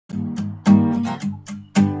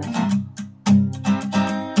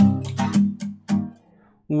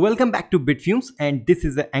Welcome back to Bitfumes, and this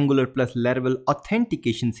is the Angular plus Laravel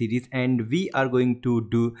Authentication series, and we are going to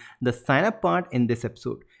do the sign up part in this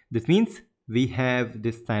episode. This means we have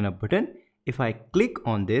this sign up button. If I click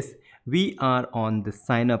on this, we are on the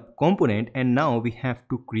sign up component, and now we have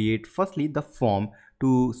to create firstly the form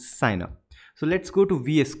to sign up. So let's go to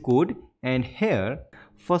VS Code, and here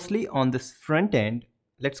firstly on this front end,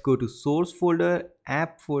 let's go to source folder,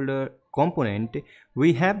 app folder, component.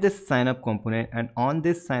 We have this sign up component, and on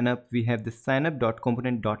this sign up we have the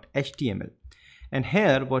signup.component.html, and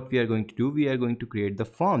here what we are going to do, we are going to create the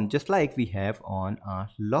form just like we have on our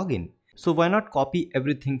login. So why not copy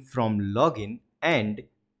everything from login and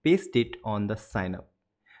paste it on the sign up.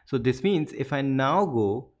 So this means if I now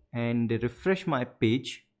go and refresh my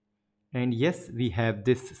page, and yes, we have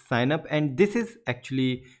this sign up, and this is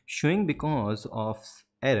actually showing because of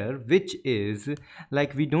error, which is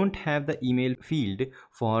like we don't have the email field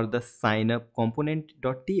for the sign up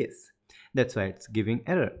component.ts. That's why it's giving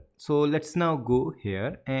error. So let's now go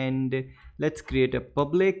here and let's create a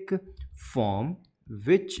public form,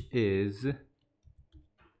 which is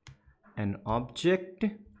an object,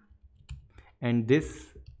 and this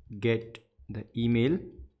get the email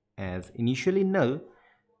as initially null,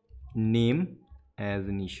 name as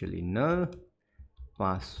initially null,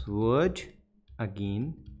 password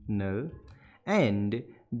again null, and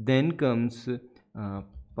then comes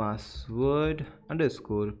password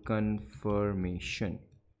underscore confirmation,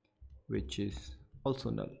 which is also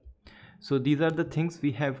null. So these are the things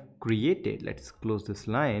we have created. Let's close this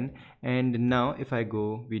line, and now if I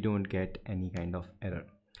go, we don't get any kind of error,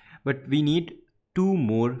 but we need two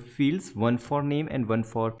more fields, one for name and one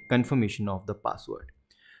for confirmation of the password.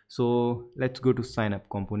 So let's go to sign up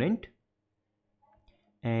component,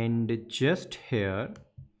 and just here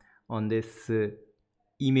on this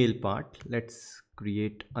email part, let's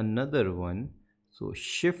create another one. So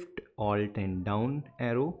shift alt and down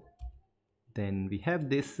arrow, then we have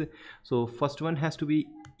this. So first one has to be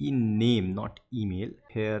in name, not email.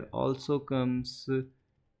 Here also comes,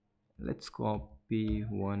 let's copy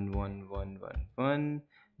 11111,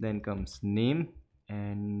 then comes name,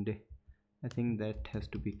 and I think that has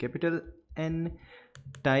to be capital N,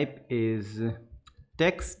 type is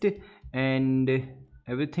text, and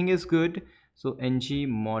everything is good. So ng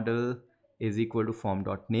model is equal to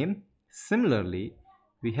form.name. Similarly,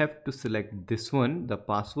 we have to select this one, the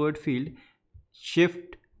password field,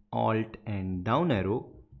 shift alt and down arrow,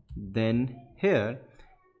 then here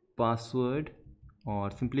password, or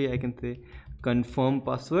simply I can say confirm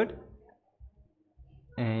password,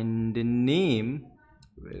 and the name,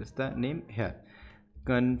 where is that name? Here,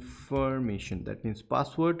 confirmation, that means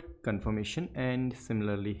password confirmation, and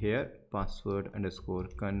similarly here password underscore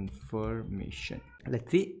confirmation.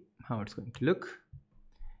 Let's see how it's going to look.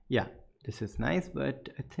 Yeah, this is nice, but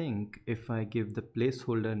I think if I give the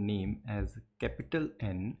placeholder name as capital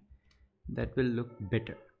N, that will look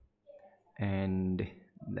better, and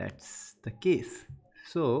that's the case.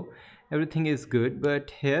 So everything is good,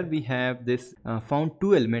 but here we have this found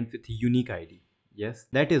two elements with unique ID. Yes,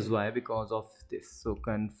 that is why, because of this. So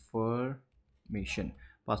confirmation,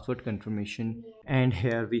 password confirmation, and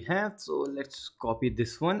here we have, so let's copy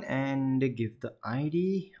this one and give the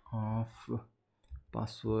ID of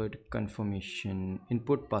password confirmation,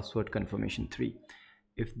 input password confirmation 3.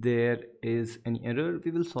 If there is any error,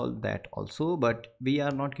 we will solve that also, but we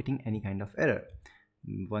are not getting any kind of error.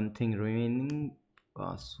 One thing remaining,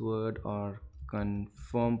 password or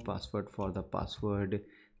confirm password for the password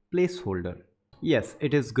placeholder. Yes,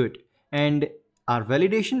 it is good, and our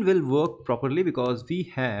validation will work properly because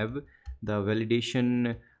we have the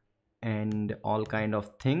validation and all kind of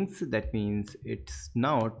things. That means it's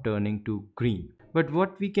now turning to green. But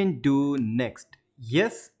what we can do next,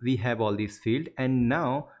 yes, we have all these fields, and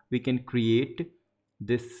now we can create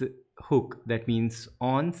this hook, that means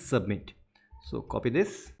on submit. So copy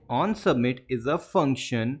this. On submit is a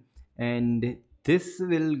function, and this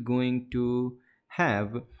will going to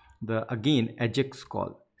have the again ajax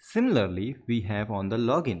call. Similarly, we have on the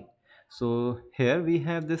login. So here we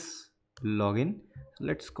have this login. So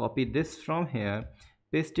let's copy this from here,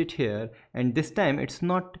 paste it here, and this time it's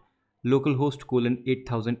not localhost colon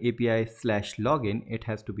 8000 API slash login, it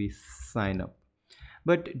has to be sign up.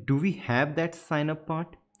 But do we have that sign up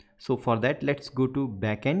part? So for that, let's go to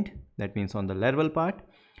backend, that means on the Laravel part,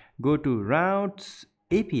 go to routes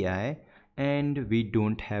API, and we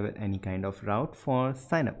don't have any kind of route for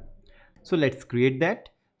sign up. So let's create that.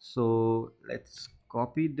 So let's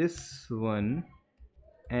copy this one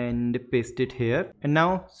and paste it here, and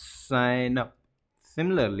now sign up.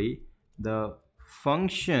 Similarly, the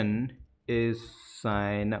function is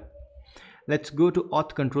sign up. Let's go to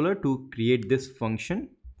auth controller to create this function.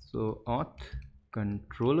 So auth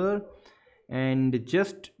controller, and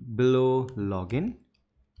just below login,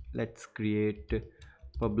 let's create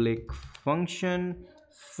public function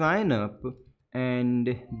sign up,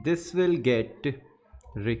 and this will get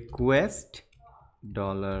request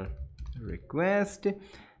 $request,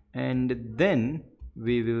 and then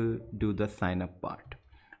we will do the sign up part.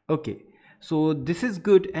 Okay, so this is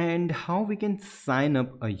good. And how we can sign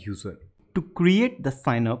up a user? To create the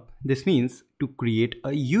sign up, this means to create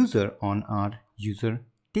a user on our user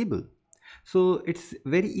table. So it's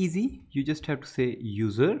very easy. You just have to say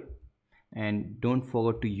user, and don't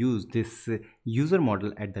forget to use this user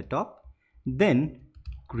model at the top, then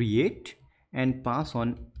create and pass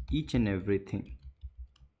on each and everything.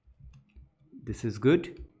 This is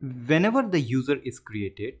good. Whenever the user is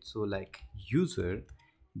created, so like user,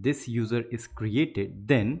 this user is created,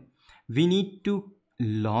 then we need to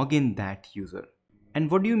log in that user. And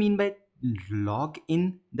what do you mean by log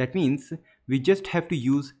in? That means we just have to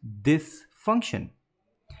use this function.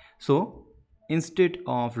 So instead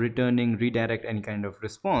of returning redirect any kind of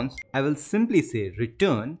response, I will simply say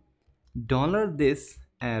return $this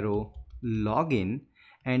arrow login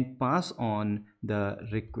and pass on the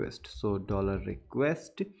request. So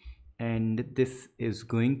 $request, and this is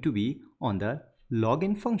going to be on the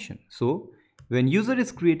login function. So when user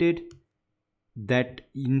is created, that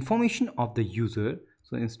information of the user,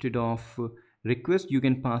 so instead of request you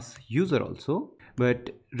can pass user also,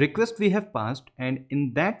 but request we have passed, and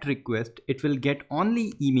in that request it will get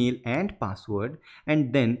only email and password,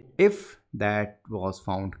 and then if that was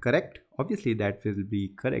found correct, obviously that will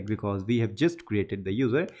be correct because we have just created the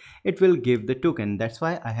user, it will give the token. That's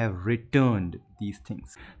why I have returned these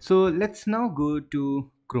things. So let's now go to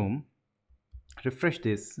Chrome, refresh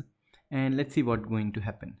this, and let's see what's going to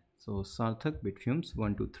happen. So Sarthak Bitfumes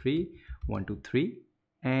 123 123,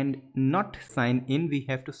 and not sign in, we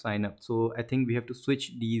have to sign up. So I think we have to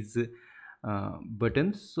switch these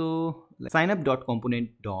buttons. So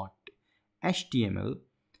signup.component.html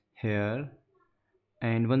here,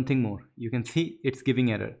 and one thing more, you can see it's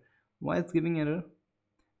giving error. Why it's giving error?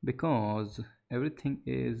 Because everything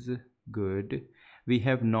is good. We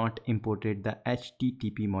have not imported the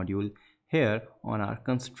HTTP module here on our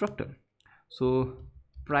constructor. So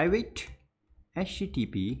private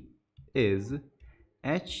HTTP is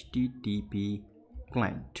HTTP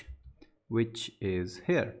client, which is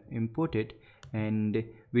here imported, and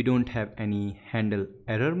we don't have any handle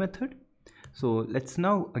error method. So let's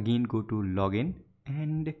now again go to login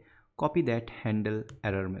and copy that handle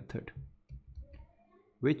error method,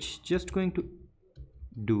 which just going to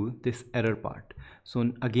do this error part.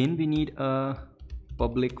 So again we need a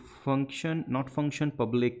public function, not function,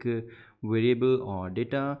 public variable or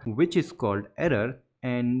data, which is called error,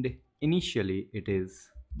 and initially it is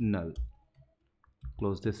null.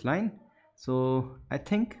 Close this line. So I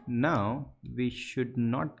think now we should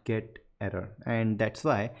not get error, and that's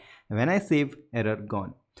why when I save, error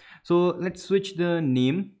gone. So let's switch the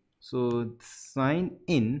name. So sign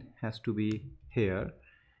in has to be here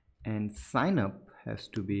and sign up has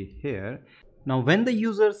to be here. Now when the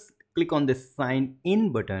users click on this sign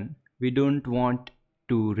in button, we don't want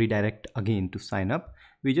to redirect again to sign up,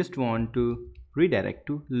 we just want to redirect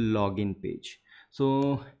to login page.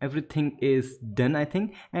 So everything is done, I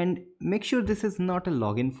think. And make sure this is not a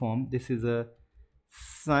login form, this is a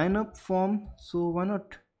sign up form. So why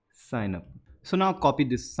not sign up? So now copy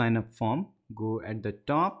this sign up form, go at the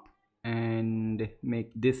top and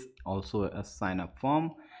make this also a sign up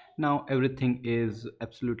form. Now everything is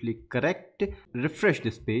absolutely correct. Refresh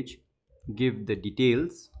this page, give the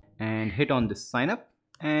details and hit on this sign up,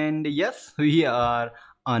 and yes, we are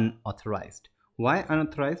unauthorized. Why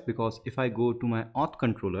unauthorized? Because if I go to my auth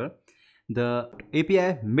controller, the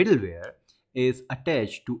API middleware is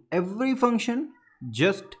attached to every function,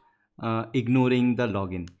 just ignoring the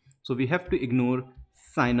login. So we have to ignore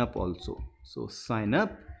sign up also. So sign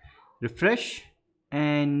up, refresh,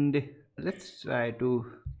 and let's try to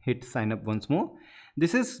hit sign up once more.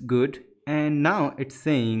 This is good, and now it's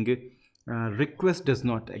saying request does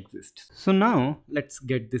not exist. So now let's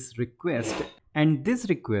get this request, and this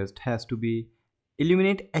request has to be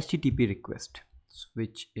illuminate HTTP request,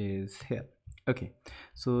 which is here. Okay,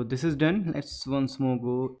 so this is done. Let's once more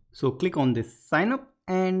go. So click on this sign up,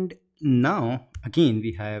 and now again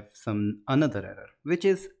we have some another error, which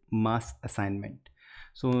is mass assignment.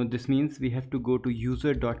 So this means we have to go to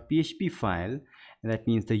user.php file, that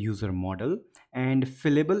means the user model, and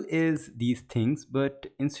fillable is these things. But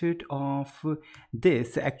instead of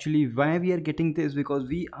this, actually why we are getting this, because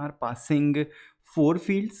we are passing 4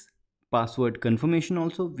 fields password confirmation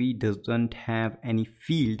also, we doesn't have any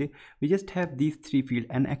field. We just have these 3 fields,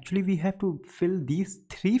 and actually we have to fill these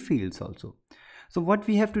 3 fields also. So what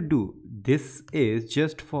we have to do, this is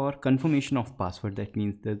just for confirmation of password. That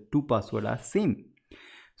means the 2 passwords are same.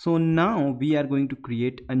 So now we are going to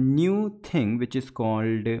create a new thing which is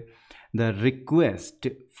called the request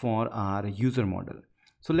for our user model.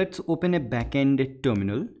 So let's open a backend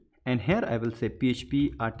terminal, and here I will say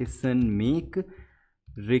PHP artisan make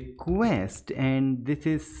request, and this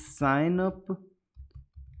is sign up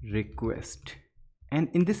request. And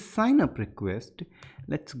in this sign up request,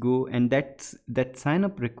 let's go, and that sign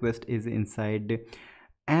up request is inside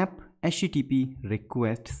app http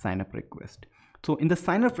request sign up request. So in the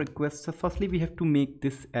sign up request, so firstly we have to make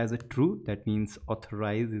this as a true, that means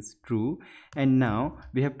authorize is true. And now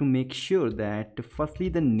we have to make sure that firstly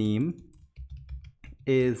the name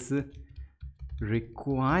is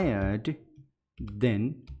required,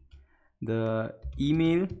 then the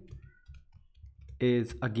email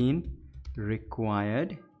is again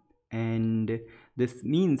required, and this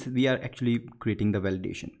means we are actually creating the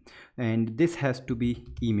validation, and this has to be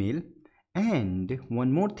email. And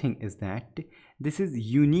one more thing is that this is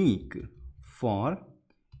unique for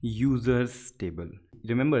users table.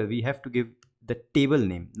 Remember, we have to give the table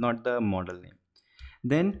name, not the model name.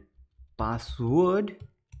 Then password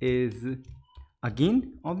is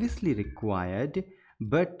again obviously required,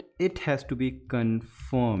 but it has to be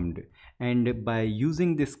confirmed. And by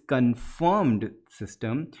using this confirmed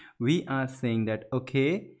system, we are saying that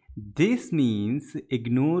okay, this means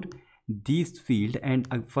ignore these fields, and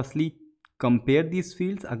firstly compare these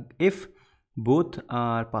fields. If both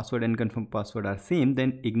our password and confirm password are same,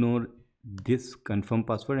 then ignore this confirm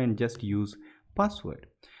password and just use password.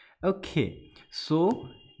 Okay, so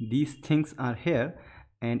these things are here,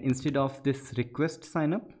 and instead of this request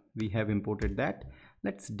sign up, we have imported that.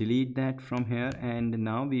 Let's delete that from here, and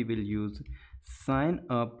now we will use sign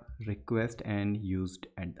up request and used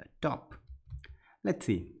at the top. Let's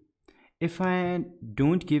see, if I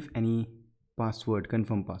don't give any password,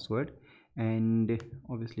 confirm password, and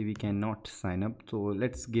obviously we cannot sign up, so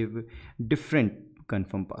let's give different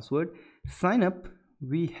confirm password. Sign up,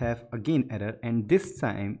 we have again error, and this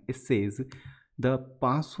time it says the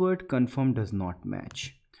password confirmed does not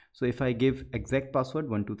match. So if I give exact password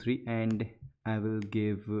 123 and I will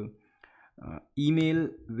give email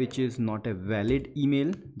which is not a valid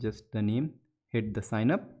email, just the name, hit the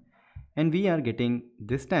sign up, and we are getting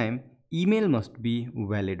this time email must be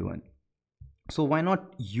valid one. So why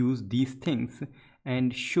not use these things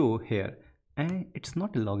and show here, and it's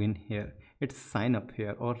not a login here, it's sign up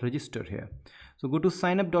here or register here. So go to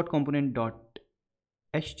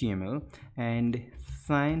signup.component.html and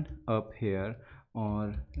sign up here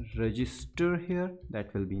or register here.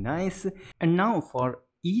 That will be nice. And now for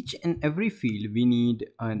each and every field we need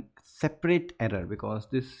a separate error, because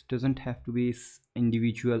this doesn't have to be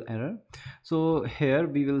individual error. So here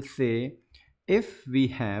we will say if we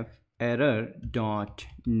have error dot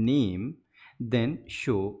name, then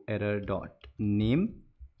show error dot name.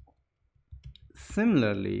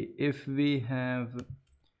 Similarly, if we have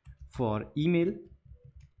for email,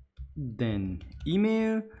 then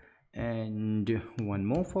email, and one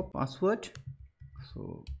more for password,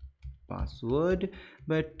 so password.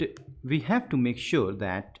 But we have to make sure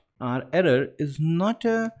that our error is not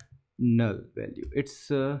a null value, it's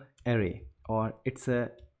a array or it's a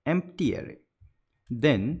empty array.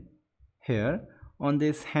 Then here on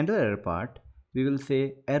this handle error part, we will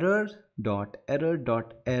say error dot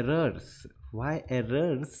errors. Why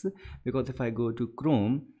errors? Because if I go to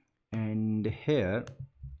Chrome and here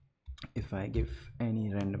if I give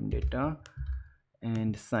any random data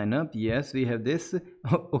and sign up, yes, we have this.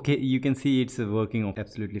 Okay, you can see it's working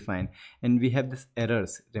absolutely fine, and we have this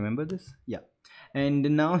errors, remember this? Yeah. And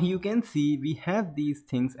now you can see we have these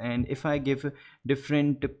things, and if I give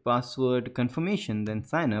different password confirmation, then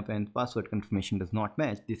sign up and password confirmation does not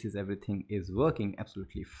match. This is everything is working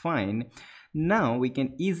absolutely fine. Now we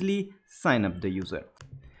can easily sign up the user.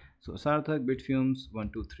 So Sarthak, Bitfumes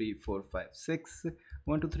 123456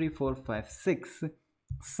 12345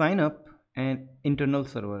 sign up and internal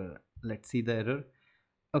server. Let's see the error.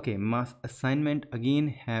 Okay, mass assignment, again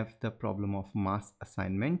have the problem of mass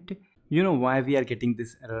assignment. You know why we are getting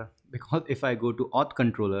this error? Because if I go to auth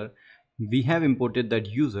controller, we have imported that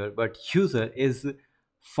user, but user is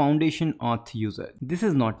foundation auth user. This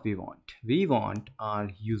is not we want. We want our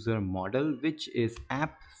user model, which is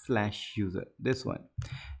app/user, this one.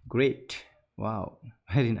 Great. Wow,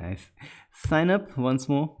 very nice. Sign up once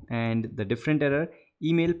more, and the different error,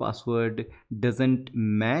 email password doesn't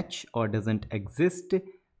match or doesn't exist.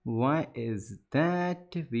 Why is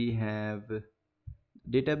that? We have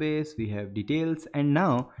database, we have details, and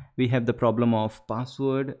now we have the problem of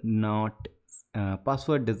password not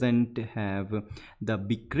password doesn't have the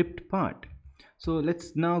decrypt part. So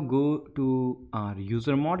let's now go to our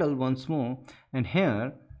user model once more, and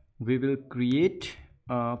here we will create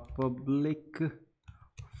a public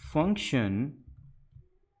function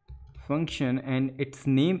and its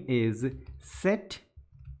name is set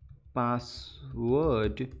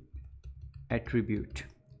password attribute.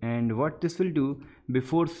 And what this will do,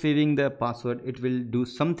 before saving the password, it will do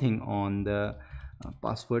something on the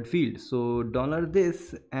password field. So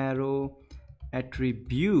 $this arrow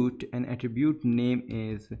attribute, and attribute name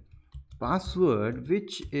is password,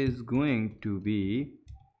 which is going to be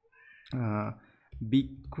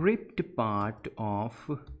decrypt part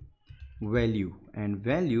of value, and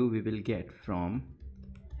value we will get from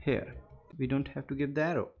here. We don't have to give the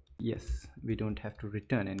arrow. Yes, we don't have to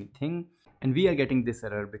return anything, and we are getting this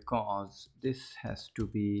error because this has to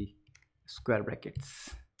be square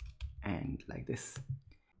brackets and like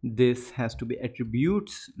this has to be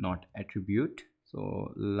attributes, not attribute.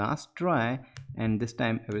 So last try, and this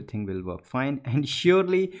time everything will work fine, and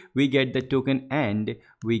surely we get the token and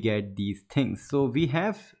we get these things. So we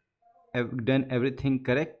have done everything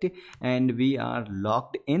correct and we are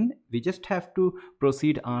logged in. We just have to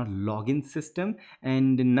proceed our login system,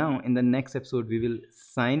 and now in the next episode we will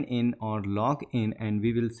sign in or log in, and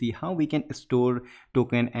we will see how we can store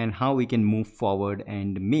token and how we can move forward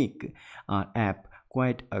and make our app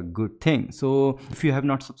quite a good thing. So if you have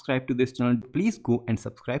not subscribed to this channel, please go and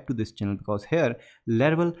subscribe to this channel, because here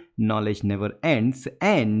Laravel knowledge never ends.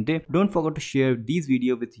 And don't forget to share these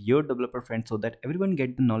videos with your developer friends so that everyone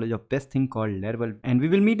get the knowledge of best thing called Laravel. And we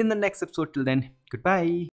will meet in the next episode. Till then, goodbye.